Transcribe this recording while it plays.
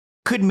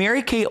could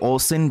Mary Kay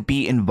Olsen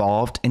be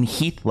involved in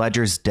Heath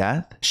Ledger's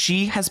death?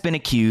 She has been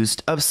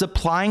accused of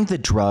supplying the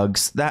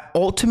drugs that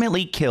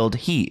ultimately killed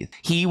Heath.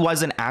 He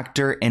was an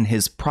actor in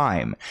his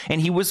prime, and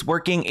he was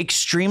working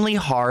extremely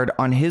hard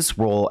on his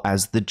role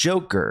as the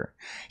Joker.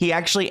 He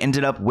actually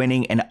ended up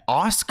winning an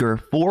Oscar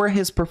for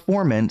his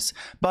performance,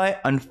 but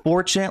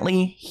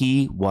unfortunately,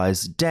 he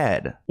was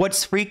dead.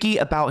 What's freaky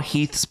about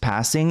Heath's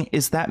passing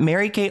is that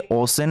Mary Kay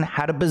Olsen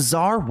had a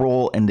bizarre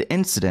role in the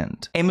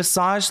incident. A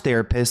massage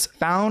therapist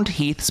found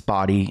Heath's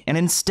body, and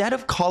instead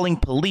of calling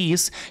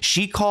police,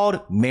 she called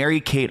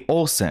Mary Kate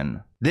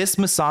Olsen. This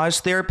massage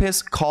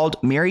therapist called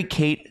Mary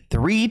Kate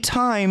 3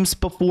 times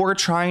before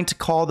trying to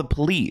call the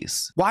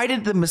police. Why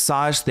did the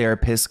massage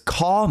therapist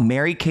call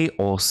Mary Kate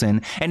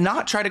Olsen and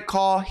not try to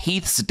call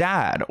Heath's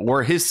dad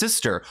or his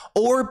sister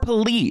or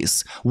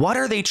police? What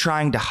are they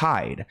trying to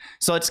hide?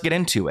 So let's get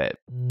into it.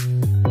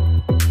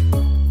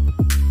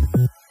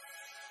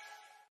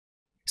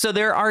 So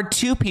there are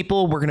two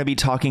people we're going to be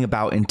talking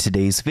about in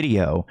today's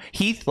video,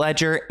 Heath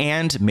Ledger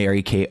and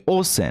Mary Kay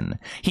Olsen.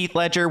 Heath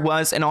Ledger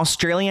was an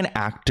Australian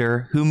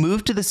actor who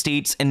moved to the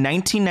States in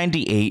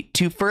 1998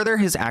 to further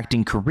his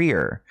acting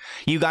career.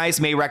 You guys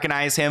may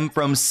recognize him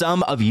from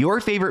some of your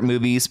favorite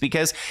movies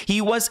because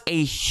he was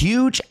a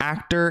huge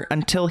actor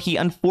until he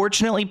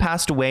unfortunately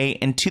passed away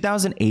in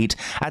 2008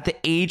 at the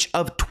age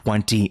of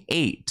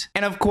 28.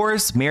 And of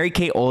course, Mary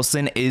Kay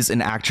Olsen is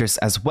an actress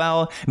as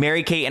well.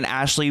 Mary Kate and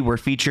Ashley were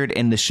featured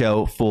in the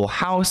show Full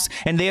House,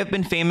 and they have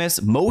been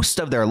famous most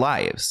of their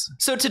lives.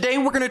 So today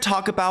we're going to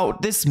talk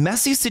about this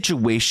messy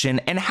situation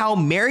and how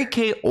Mary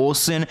Kay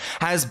Olsen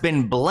has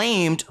been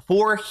blamed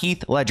for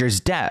Heath Ledger's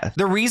death.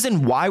 The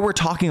reason why we're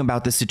talking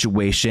about this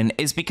situation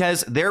is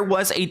because there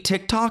was a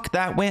TikTok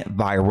that went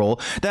viral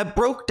that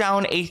broke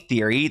down a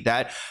theory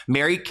that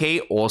Mary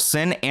Kay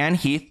Olsen and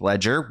Heath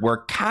Ledger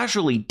were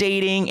casually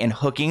dating and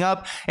hooking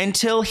up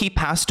until he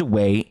passed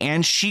away,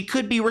 and she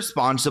could be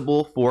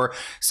responsible for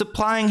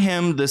supplying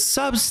him the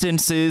substances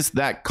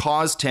that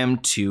caused him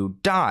to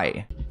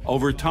die.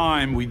 Over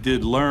time, we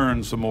did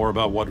learn some more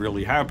about what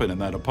really happened in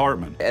that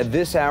apartment. At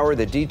this hour,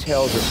 the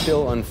details are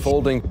still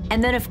unfolding.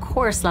 And then, of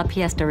course, la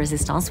pièce de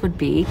résistance would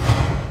be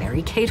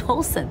Mary Kate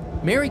Olsen.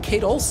 Mary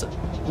Kate Olsen.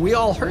 We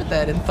all heard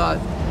that and thought,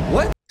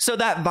 what? So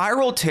that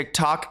viral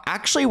TikTok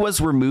actually was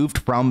removed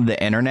from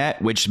the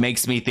internet, which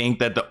makes me think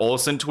that the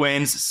Olsen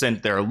twins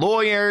sent their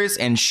lawyers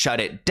and shut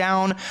it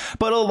down.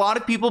 But a lot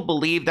of people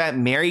believe that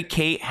Mary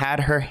Kate had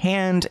her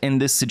hand in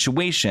this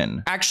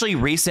situation. Actually,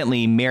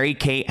 recently, Mary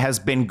Kate has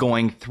been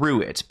going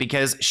through it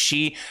because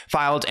she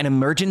filed an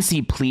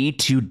emergency plea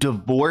to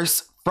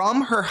divorce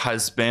from her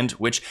husband,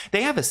 which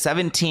they have a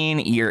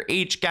 17-year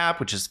age gap,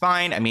 which is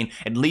fine. I mean,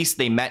 at least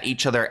they met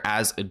each other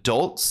as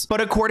adults. But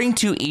according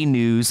to E!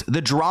 News,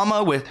 the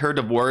drama with her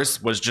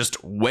divorce was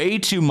just way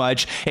too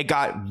much. It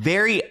got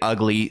very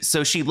ugly,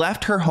 so she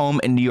left her home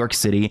in New York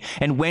City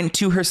and went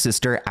to her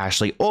sister,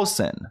 Ashley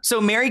Olsen.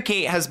 So Mary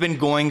Kate has been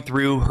going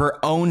through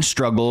her own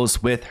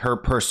struggles with her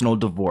personal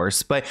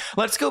divorce, but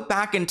let's go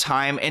back in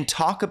time and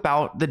talk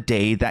about the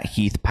day that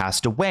Heath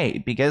passed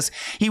away, because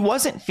he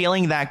wasn't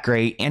feeling that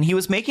great and he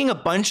was making a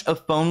bunch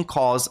of phone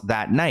calls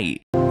that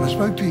night. I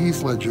spoke to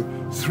Heath Ledger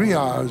 3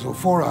 hours or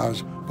 4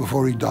 hours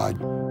before he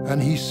died,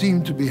 and he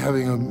seemed to be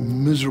having a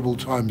miserable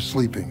time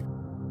sleeping.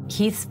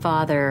 Heath's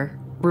father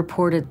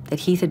reported that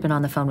Heath had been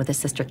on the phone with his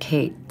sister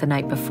Kate the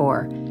night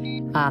before,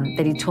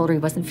 that he told her he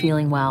wasn't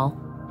feeling well,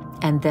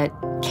 and that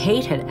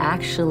Kate had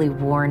actually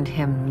warned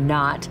him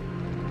not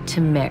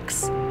to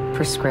mix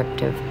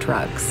prescriptive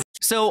drugs.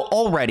 So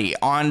already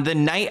on the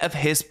night of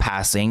his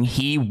passing,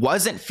 he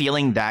wasn't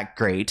feeling that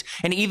great,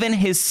 and even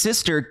his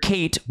sister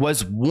Kate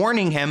was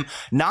warning him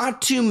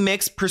not to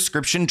mix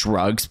prescription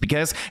drugs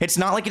because it's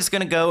not like it's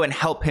gonna go and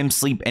help him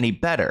sleep any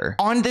better.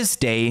 On this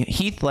day,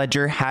 Heath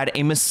Ledger had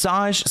a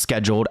massage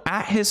scheduled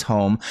at his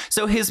home,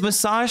 so his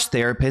massage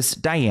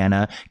therapist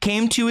Diana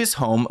came to his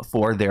home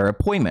for their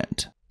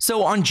appointment.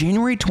 So on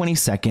January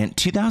 22nd,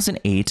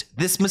 2008,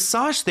 this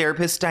massage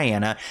therapist,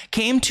 Diana,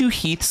 came to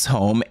Heath's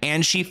home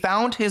and she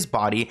found his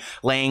body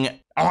laying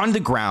on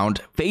the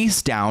ground,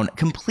 face down,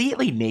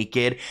 completely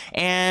naked,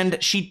 and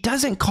she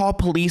doesn't call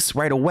police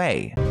right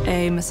away.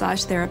 A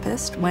massage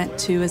therapist went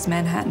to his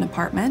Manhattan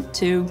apartment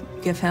to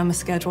give him a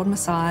scheduled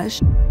massage.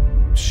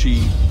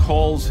 She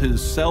calls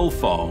his cell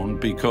phone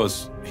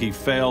because he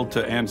failed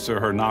to answer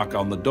her knock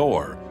on the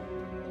door.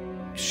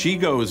 She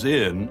goes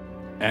in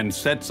and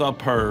sets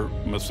up her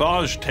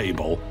massage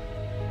table,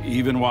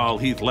 even while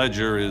Heath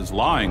Ledger is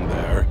lying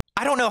there.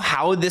 I don't know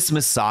how this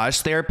massage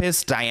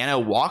therapist, Diana,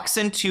 walks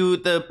into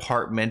the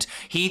apartment.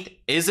 Heath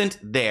isn't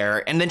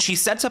there, and then she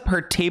sets up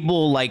her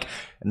table like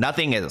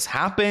nothing has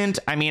happened.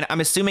 I mean, I'm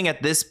assuming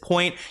at this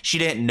point she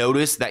didn't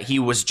notice that he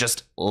was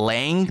just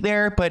laying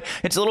there, but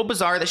it's a little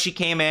bizarre that she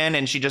came in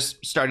and she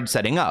just started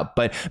setting up.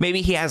 But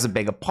maybe he has a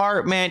big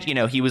apartment, you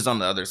know, he was on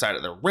the other side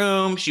of the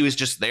room, she was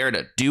just there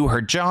to do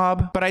her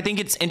job. But I think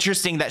it's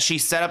interesting that she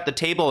set up the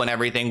table and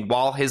everything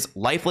while his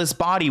lifeless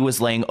body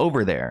was laying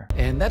over there.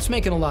 And that's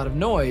making a lot of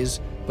noise,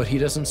 but he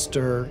doesn't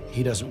stir,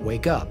 he doesn't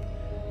wake up.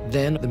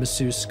 Then the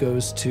masseuse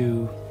goes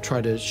to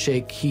try to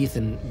shake Heath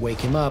and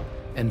wake him up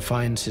and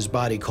finds his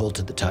body cold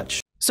to the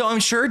touch. So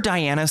I'm sure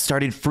Diana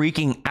started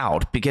freaking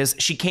out because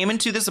she came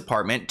into this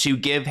apartment to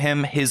give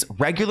him his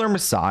regular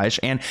massage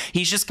and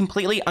he's just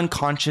completely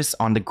unconscious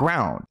on the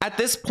ground. At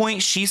this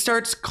point, she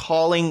starts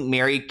calling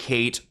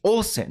Mary-Kate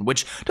Olsen,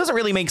 which doesn't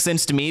really make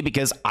sense to me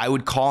because I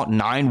would call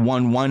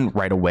 911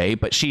 right away,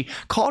 but she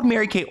called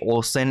Mary-Kate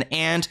Olsen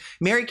and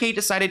Mary-Kate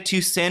decided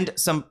to send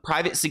some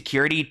private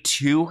security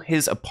to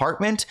his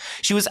apartment.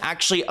 She was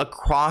actually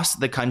across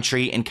the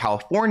country in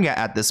California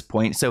at this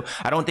point, so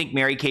I don't think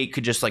Mary-Kate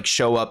could just like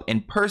show up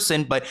in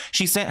person, but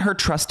she sent her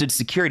trusted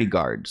security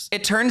guards.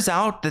 It turns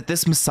out that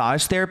this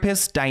massage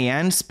therapist,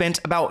 Diane,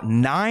 spent about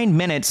 9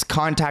 minutes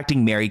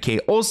contacting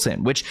Mary-Kate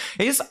Olsen, which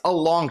is a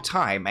long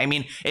time. I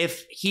mean,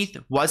 if Heath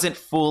wasn't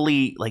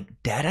fully like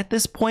dead at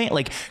this point,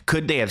 like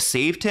could they have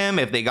saved him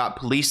if they got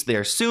police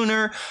there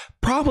sooner?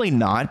 Probably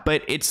not,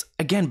 but it's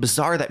again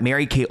bizarre that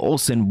Mary-Kate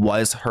Olsen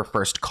was her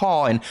first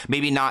call and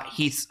maybe not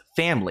Heath's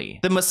family.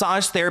 The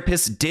massage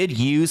therapist did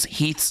use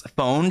Heath's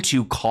phone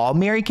to call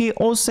Mary-Kate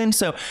Olsen,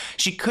 so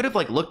she could have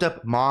like looked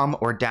up mom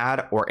or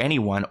dad or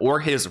anyone or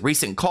his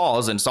recent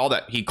calls and saw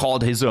that he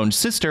called his own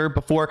sister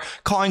before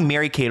calling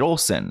Mary-Kate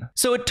Olsen.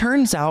 So it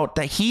turns out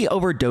that he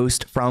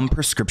overdosed from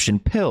prescription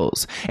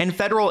pills, and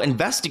federal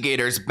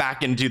investigators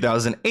back in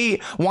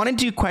 2008 wanted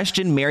to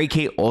question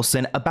Mary-Kate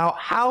Olsen about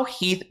how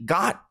Heath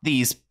got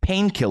these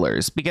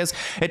painkillers because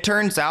it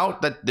turns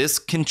out that this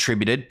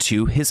contributed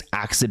to his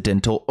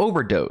accidental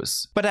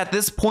overdose. But at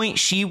this point,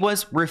 she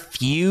was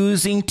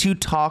refusing to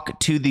talk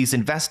to these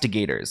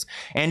investigators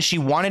and she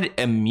wanted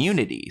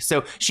immunity.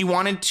 So she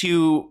wanted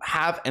to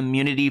have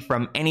immunity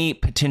from any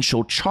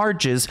potential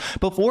charges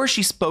before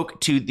she spoke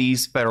to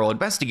these federal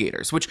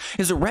investigators, which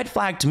is a red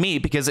flag to me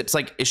because it's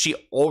like, is she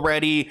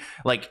already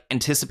like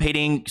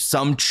anticipating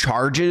some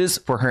charges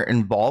for her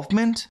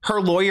involvement?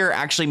 Her lawyer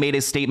actually made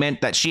a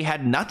statement that she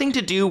had nothing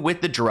to do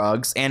with the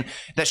drugs and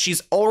that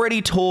she's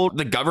already told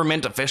the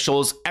government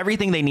officials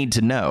everything they need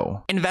to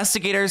know.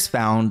 Investigators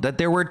found that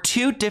there were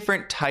 2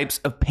 different types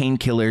of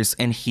painkillers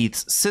in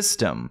Heath's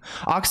system,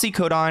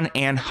 oxycodone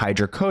and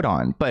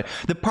hydrocodone. But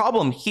the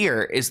problem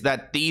here is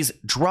that these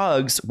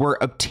drugs were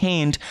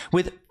obtained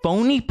with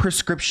phony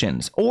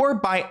prescriptions or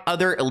by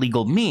other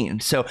illegal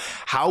means. So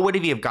how would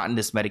he have gotten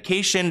this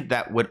medication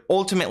that would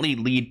ultimately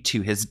lead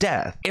to his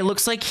death? It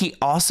looks like he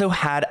also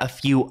had a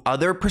few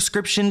other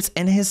prescriptions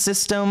in his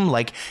system,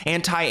 like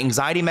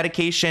anti-anxiety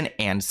medication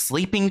and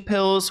sleeping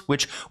pills,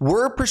 which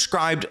were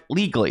prescribed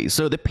legally.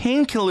 So the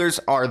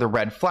painkillers are the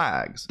red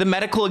flags. The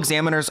medical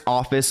examiner's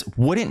office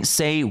wouldn't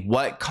say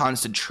what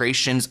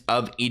concentrations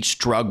of each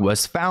drug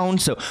was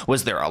found. So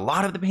was there a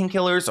lot of the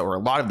painkillers or a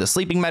lot of the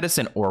sleeping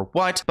medicine or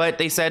what? But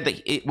they said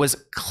that it was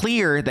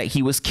clear that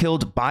he was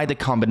killed by the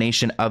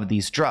combination of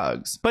these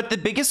drugs. But the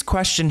biggest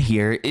question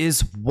here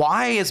is,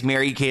 why is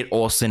Mary-Kate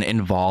Olsen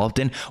involved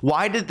and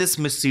why did this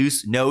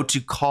masseuse know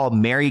to call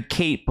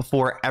Mary-Kate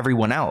before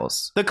everyone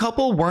else? The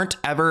couple weren't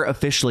ever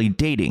officially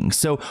dating,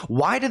 so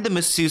why did the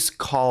masseuse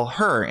call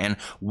her and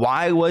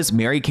why was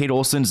Mary-Kate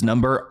Olsen's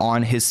number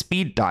on his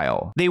speed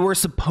dial? They were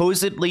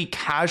supposedly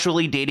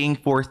casually dating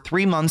for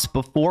 3 months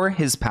before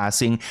his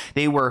passing.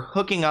 They were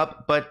hooking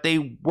up, but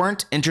they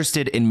weren't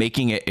interested in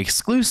making it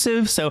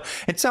exclusive, so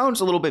it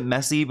sounds a little bit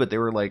messy, but they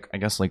were like, I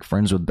guess like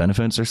friends with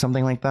benefits or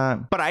something like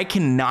that. But I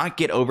cannot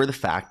get over the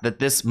fact that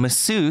this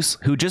masseuse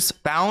who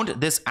just found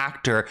this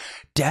actor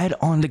dead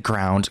on the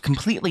ground,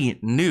 completely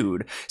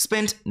nude,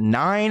 spent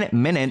 9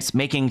 minutes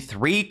making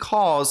 3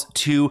 calls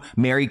to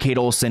Mary-Kate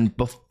Olsen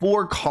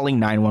before calling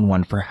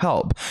 911 for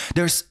help.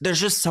 There's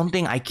just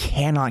something I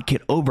cannot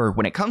get over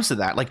when it comes to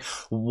that. Like,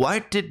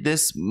 what did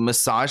this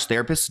massage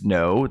therapist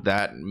know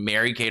that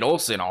Mary-Kate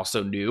Olsen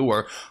also knew,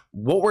 or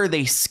what were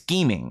they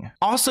scheming?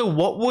 Also,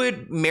 what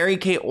would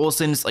Mary-Kate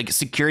Olsen's like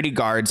security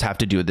guards have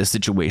to do with this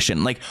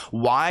situation? Like,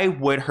 why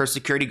would her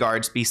security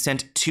guards be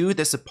sent to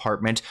this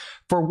apartment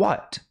for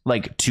what?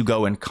 Like to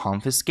go and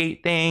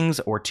confiscate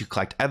things or to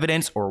collect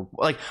evidence, or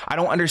like, I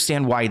don't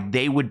understand why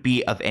they would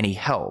be of any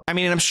help. I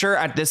mean, I'm sure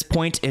at this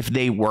point, if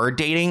they were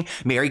dating,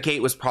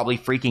 Mary-Kate was probably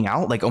freaking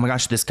out like, oh my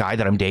gosh, this guy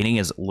that I'm dating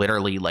is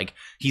literally like,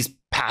 he's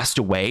passed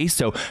away.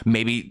 So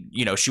maybe,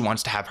 you know, she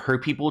wants to have her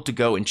people to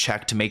go and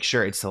check to make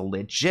sure it's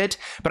legit.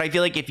 But I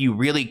feel like if you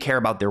really care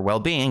about their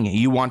well-being,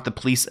 you want the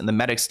police and the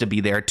medics to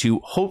be there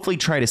to hopefully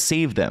try to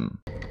save them.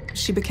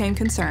 She became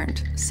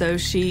concerned, so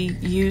she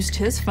used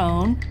his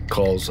phone.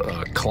 Calls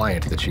a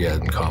client that she had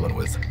in common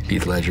with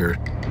Heath Ledger.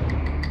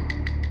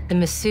 The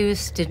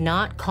masseuse did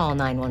not call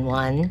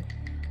 911.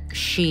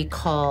 She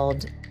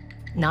called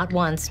not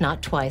once,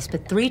 not twice,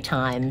 but 3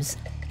 times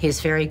his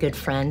very good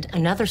friend,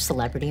 another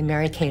celebrity,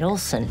 Mary-Kate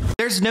Olsen.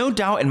 There's no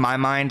doubt in my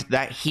mind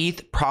that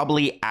Heath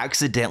probably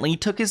accidentally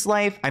took his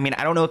life. I mean,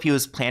 I don't know if he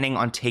was planning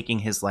on taking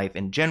his life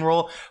in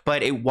general,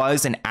 but it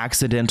was an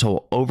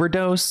accidental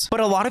overdose. But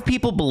a lot of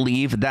people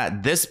believe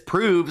that this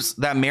proves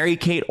that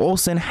Mary-Kate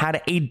Olsen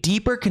had a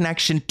deeper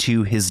connection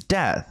to his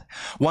death.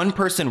 One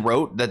person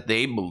wrote that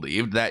they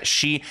believed that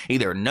she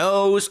either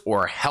knows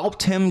or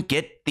helped him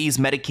get these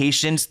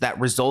medications that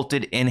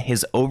resulted in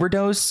his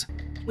overdose?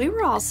 We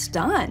were all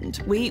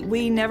stunned.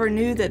 We never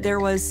knew that there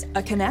was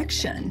a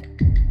connection.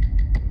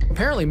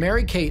 Apparently,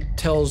 Mary-Kate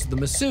tells the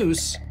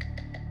masseuse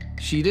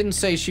she didn't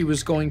say she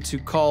was going to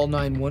call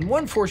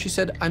 911 for. She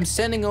said, I'm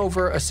sending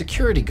over a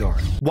security guard.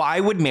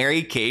 Why would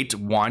Mary-Kate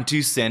want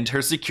to send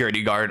her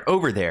security guard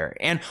over there?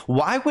 And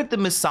why would the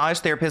massage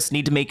therapist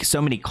need to make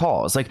so many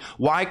calls? Like,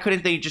 why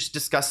couldn't they just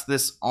discuss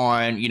this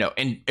on,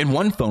 in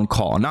one phone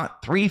call,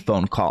 not 3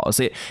 phone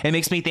calls? It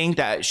makes me think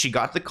that she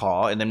got the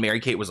call and then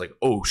Mary-Kate was like,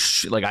 oh,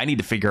 I need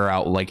to figure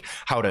out like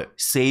how to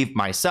save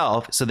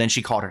myself. So then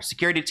she called her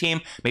security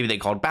team. Maybe they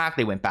called back.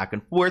 They went back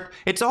and forth.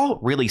 It's all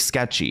really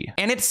sketchy.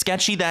 And it's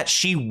sketchy that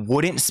she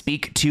wouldn't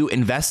speak to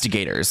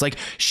investigators. Like,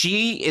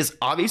 she is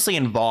obviously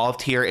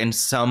involved here in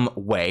some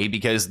way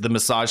because the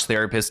massage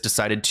therapist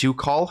decided to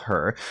call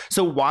her.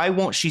 So why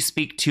won't she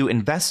speak to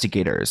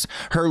investigators?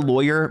 Her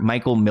lawyer,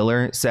 Michael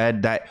Miller,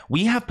 said that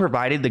we have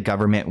provided the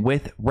government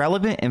with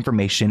relevant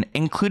information,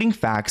 including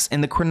facts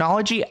and the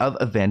chronology of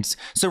events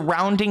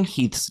surrounding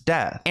Heath's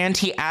death. And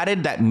he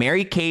added that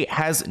Mary-Kate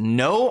has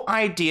no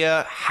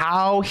idea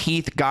how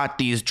Heath got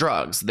these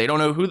drugs. They don't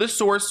know who the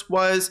source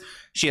was.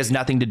 She has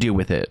nothing to do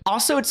with it.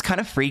 Also, it's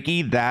kind of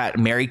freaky that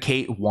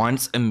Mary-Kate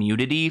wants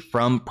immunity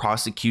from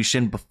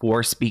prosecution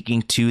before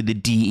speaking to the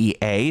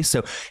DEA.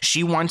 So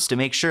she wants to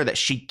make sure that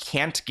she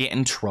can't get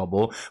in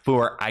trouble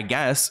for, I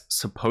guess,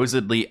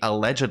 supposedly,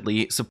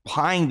 allegedly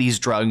supplying these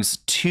drugs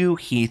to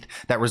Heath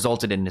that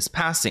resulted in his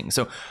passing.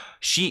 So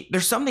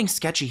there's something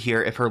sketchy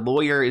here. If her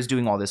lawyer is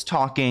doing all this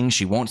talking,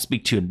 she won't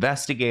speak to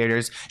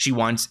investigators. She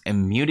wants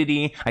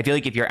immunity. I feel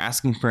like if you're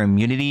asking for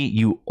immunity,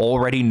 you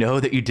already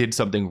know that you did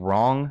something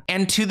wrong.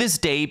 And to this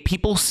day,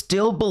 people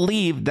still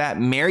believe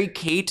that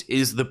Mary-Kate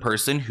is the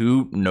person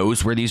who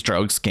knows where these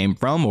drugs came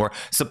from or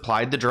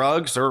supplied the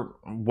drugs or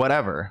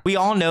whatever. We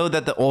all know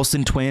that the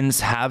Olsen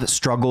twins have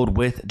struggled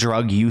with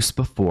drug use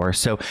before,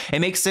 so it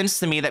makes sense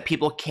to me that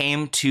people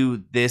came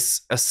to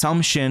this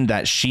assumption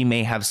that she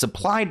may have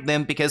supplied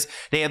them because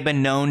they have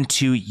been known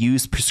to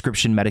use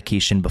prescription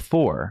medication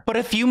before. But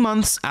a few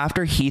months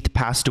after Heath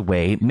passed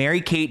away,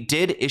 Mary-Kate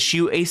did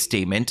issue a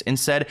statement and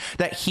said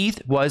that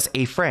Heath was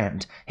a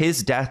friend.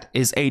 His death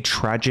is a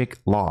tragic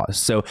loss.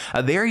 So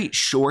a very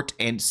short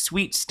and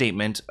sweet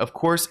statement. Of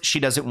course, she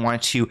doesn't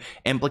want to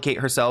implicate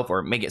herself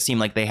or make it seem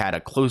like they had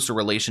a closer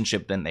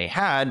relationship than they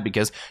had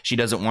because she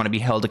doesn't want to be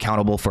held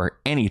accountable for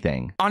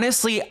anything.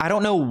 Honestly, I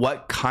don't know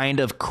what kind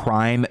of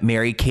crime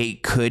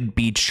Mary-Kate could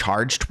be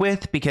charged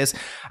with because,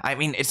 I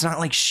mean, it's not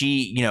like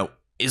she,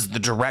 is the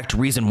direct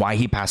reason why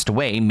he passed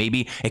away.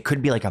 Maybe it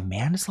could be like a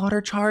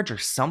manslaughter charge or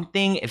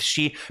something if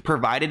she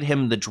provided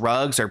him the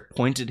drugs or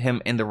pointed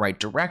him in the right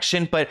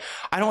direction. But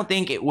I don't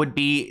think it would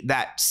be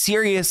that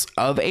serious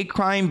of a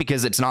crime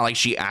because it's not like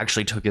she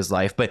actually took his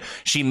life, but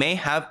she may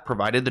have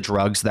provided the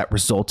drugs that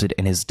resulted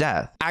in his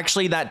death.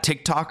 Actually, that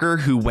TikToker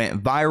who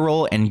went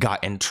viral and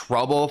got in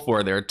trouble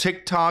for their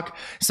TikTok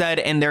said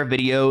in their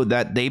video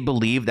that they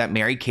believe that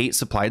Mary-Kate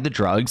supplied the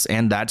drugs,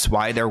 and that's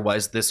why there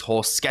was this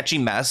whole sketchy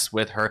mess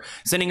with her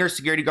sending her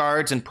security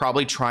guards and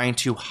probably trying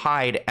to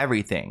hide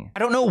everything. I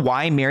don't know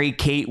why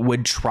Mary-Kate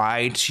would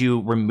try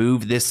to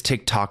remove this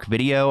TikTok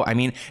video. I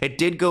mean, it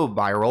did go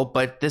viral,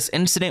 but this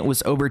incident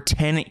was over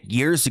 10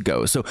 years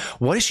ago. So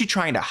what is she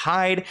trying to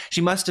hide?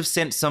 She must have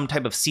sent some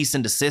type of cease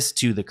and desist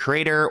to the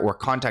creator or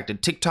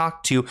contacted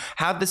TikTok to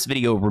have this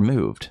video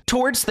removed.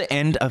 Towards the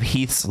end of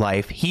Heath's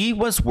life, he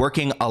was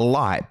working a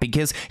lot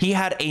because he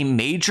had a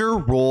major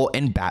role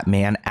in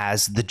Batman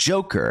as the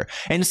Joker.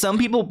 And some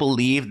people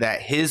believe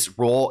that his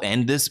role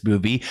in this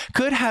movie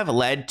could have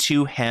led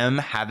to him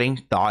having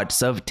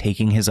thoughts of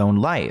taking his own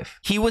life.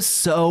 He was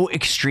so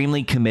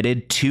extremely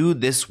committed to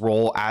this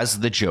role as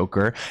the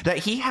Joker that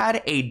he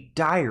had a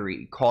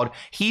diary called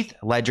Heath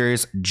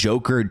Ledger's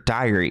Joker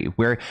Diary,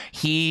 where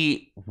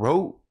he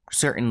wrote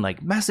certain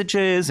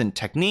messages and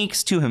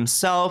techniques to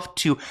himself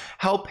to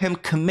help him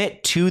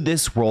commit to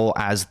this role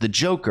as the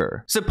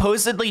Joker.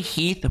 Supposedly,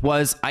 Heath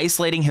was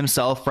isolating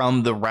himself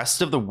from the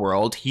rest of the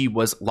world. He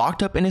was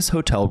locked up in his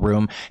hotel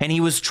room and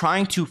he was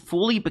trying to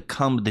fully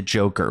become the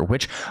Joker,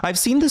 which I've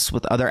seen this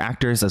with other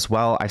actors as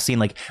well. I've seen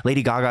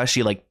Lady Gaga,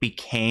 she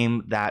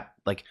became that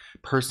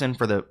person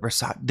for the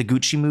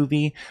Gucci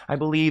movie. I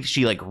believe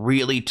she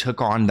really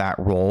took on that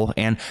role,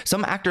 and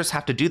some actors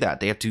have to do that.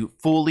 They have to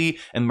fully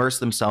immerse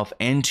themselves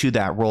into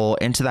that role,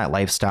 into that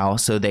lifestyle,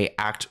 so they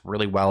act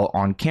really well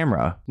on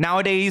camera.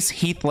 Nowadays,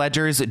 Heath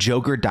Ledger's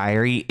Joker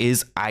Diary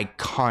is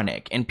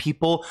iconic, and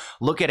people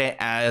look at it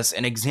as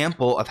an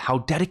example of how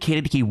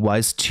dedicated he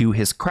was to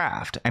his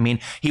craft. I mean,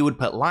 he would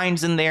put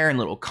lines in there and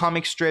little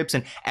comic strips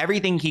and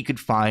everything he could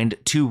find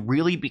to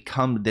really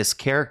become this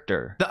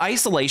character. The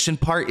isolation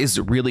part is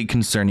really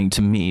concerning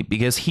to me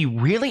because he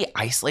really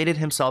isolated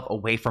himself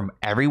away from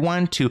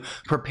everyone to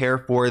prepare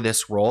for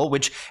this role,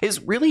 which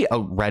is really a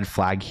red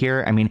flag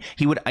here. I mean,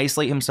 he would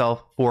isolate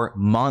himself for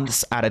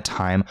months at a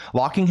time,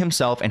 locking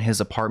himself in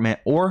his apartment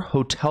or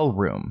hotel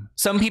room.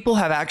 Some people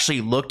have actually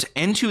looked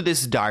into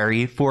this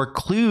diary for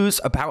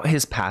clues about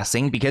his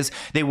passing because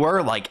they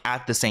were like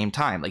at the same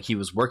time. Like he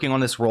was working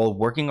on this role,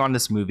 working on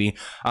this movie.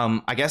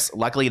 I guess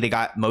luckily they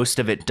got most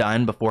of it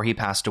done before he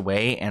passed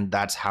away, and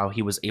that's how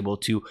he was able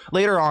to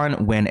later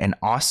on win an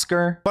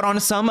Oscar. But on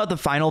some of the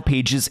final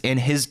pages in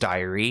his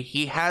diary,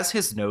 he has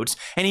his notes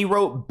and he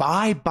wrote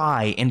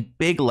bye in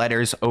big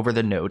letters over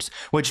the notes,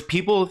 which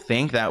people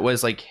think that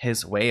was like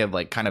his way of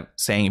like kind of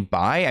saying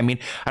bye. I mean,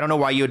 I don't know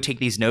why you would take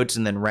these notes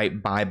and then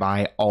write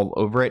bye all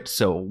over it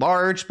so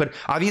large, but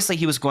obviously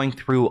he was going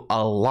through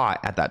a lot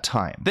at that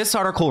time. This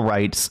article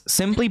writes,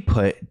 simply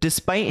put,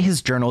 despite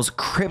his journal's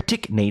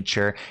cryptic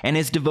nature and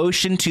his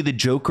devotion to the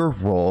Joker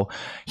role,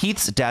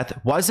 Heath's death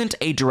wasn't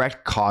a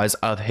direct cause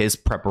of his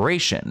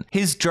preparation.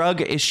 His drug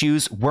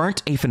issues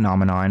weren't a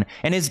phenomenon,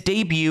 and his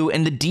debut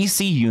in the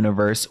DC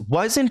universe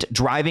wasn't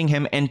driving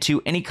him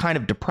into any kind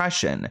of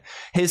depression.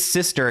 His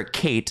sister,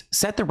 Kate,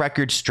 set the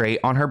record straight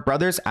on her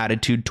brother's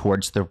attitude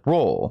towards the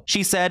role.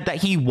 She said that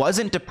he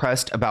wasn't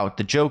depressed about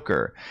the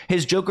Joker.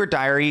 His Joker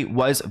diary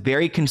was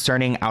very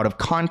concerning out of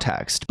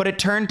context, but it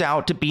turned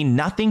out to be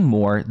nothing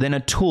more than a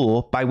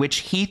tool by which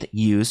Heath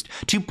used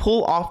to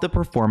pull off the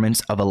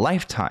performance of a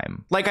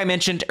lifetime. Like I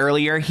mentioned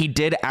earlier, he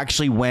did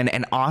actually win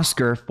an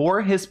Oscar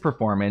for his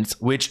performance,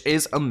 which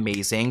is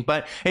amazing,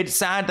 but it's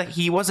sad that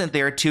he wasn't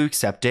there to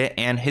accept it,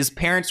 and his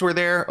parents were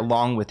there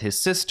along with his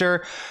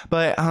sister.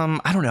 But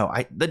I don't know,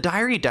 the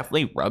diary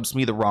definitely rubs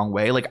me the wrong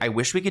way. Like I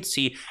wish we could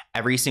see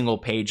every single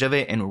page of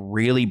it and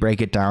really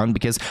break it down,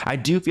 because I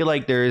do feel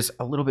like there's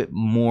a little bit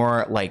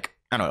more like,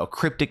 I don't know,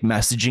 cryptic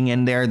messaging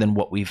in there than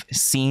what we've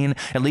seen.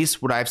 At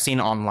least what I've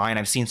seen online.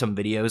 I've seen some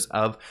videos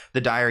of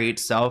the diary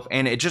itself,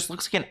 and it just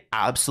looks like an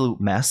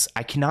absolute mess.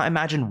 I cannot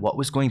imagine what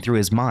was going through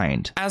his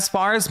mind. As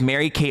far as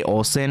Mary-Kate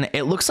Olsen,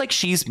 it looks like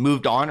she's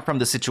moved on from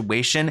the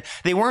situation.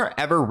 They weren't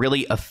ever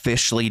really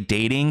officially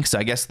dating, so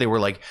I guess they were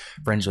like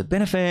friends with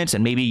benefits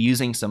and maybe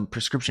using some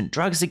prescription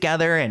drugs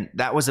together, and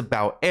that was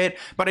about it.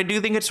 But I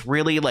do think it's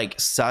really like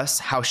sus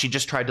how she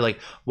just tried to like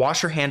wash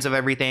her hands of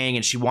everything,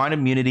 and she wanted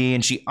immunity,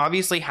 and she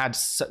obviously had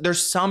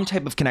there's some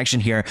type of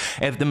connection here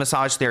if the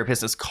massage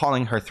therapist is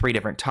calling her 3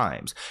 different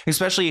times,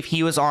 especially if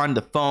he was on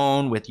the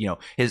phone with, you know,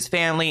 his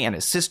family and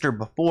his sister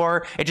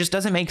before. It just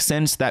doesn't make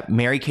sense that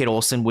Mary-Kate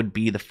Olsen would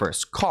be the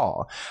first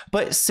call.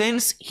 But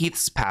since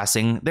Heath's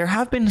passing, there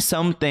have been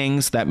some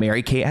things that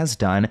Mary-Kate has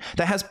done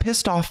that has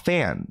pissed off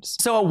fans.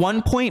 So at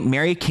one point,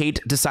 Mary-Kate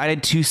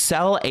decided to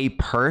sell a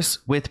purse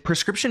with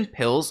prescription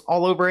pills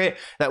all over it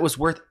that was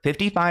worth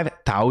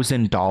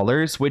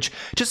 $55,000, which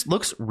just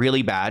looks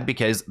really bad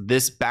because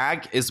this bag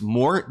is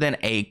more than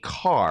a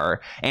car,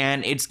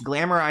 and it's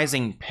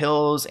glamorizing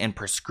pills and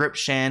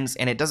prescriptions,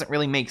 and it doesn't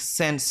really make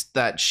sense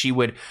that she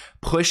would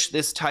push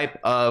this type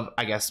of,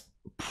 I guess,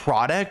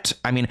 product.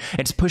 I mean,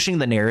 it's pushing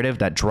the narrative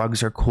that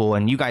drugs are cool,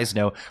 and you guys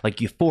know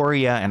like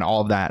Euphoria and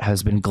all of that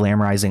has been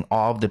glamorizing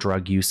all of the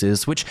drug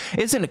uses, which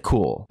isn't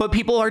cool. But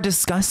people are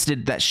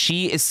disgusted that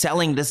she is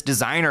selling this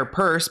designer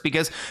purse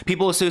because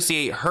people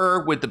associate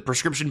her with the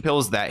prescription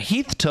pills that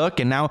Heath took,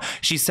 and now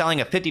she's selling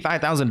a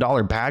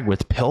 $55,000 bag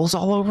with pills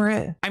all over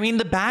it. I mean,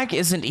 the bag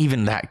isn't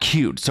even that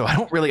cute, so I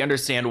don't really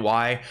understand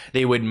why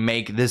they would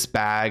make this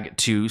bag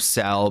to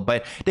sell,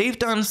 but they've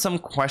done some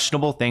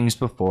questionable things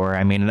before.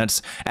 I mean,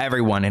 that's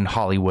everyone in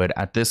Hollywood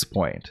at this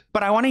point.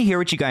 But I want to hear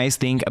what you guys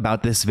think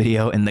about this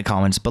video in the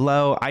comments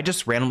below. I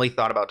just randomly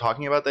thought about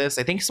talking about this.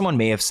 I think someone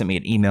may have sent me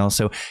an email,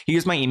 so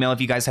here's my email if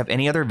you guys have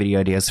any other video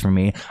ideas for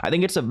me. I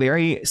think it's a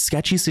very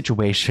sketchy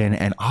situation,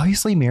 and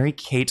obviously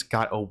Mary-Kate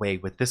got away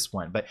with this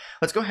one. But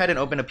let's go ahead and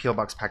open a P.O.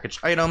 Box package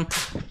item.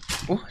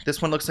 Ooh, this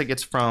one looks like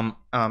it's from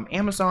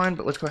Amazon,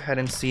 but let's go ahead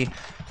and see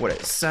what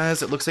it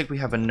says. It looks like we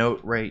have a note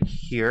right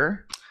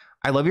here.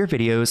 I love your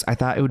videos. I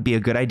thought it would be a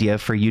good idea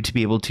for you to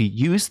be able to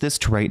use this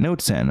to write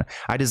notes in.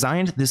 I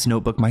designed this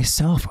notebook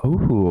myself.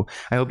 Ooh,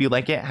 I hope you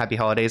like it. Happy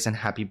holidays and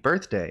happy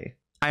birthday.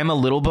 I am a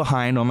little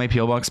behind on my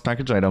P.O. Box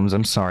package items.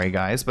 I'm sorry,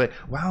 guys, but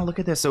wow, look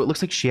at this. So it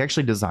looks like she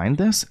actually designed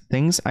this.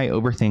 Things I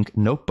Overthink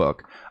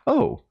notebook.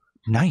 Oh,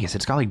 nice.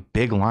 It's got like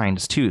big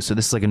lines too. So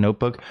this is like a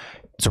notebook.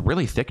 It's a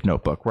really thick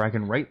notebook where I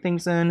can write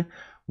things in.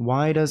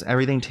 Why does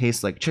everything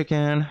taste like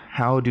chicken?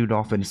 How do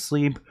dolphins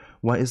sleep?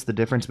 What is the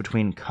difference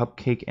between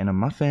cupcake and a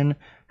muffin?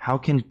 How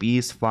can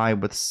bees fly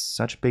with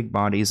such big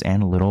bodies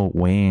and little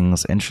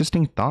wings?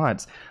 Interesting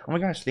thoughts. Oh my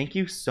gosh, thank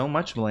you so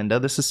much, Melinda.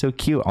 This is so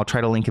cute. I'll try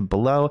to link it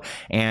below,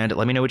 and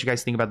let me know what you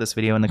guys think about this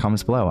video in the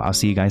comments below. I'll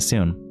see you guys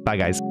soon. Bye,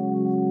 guys.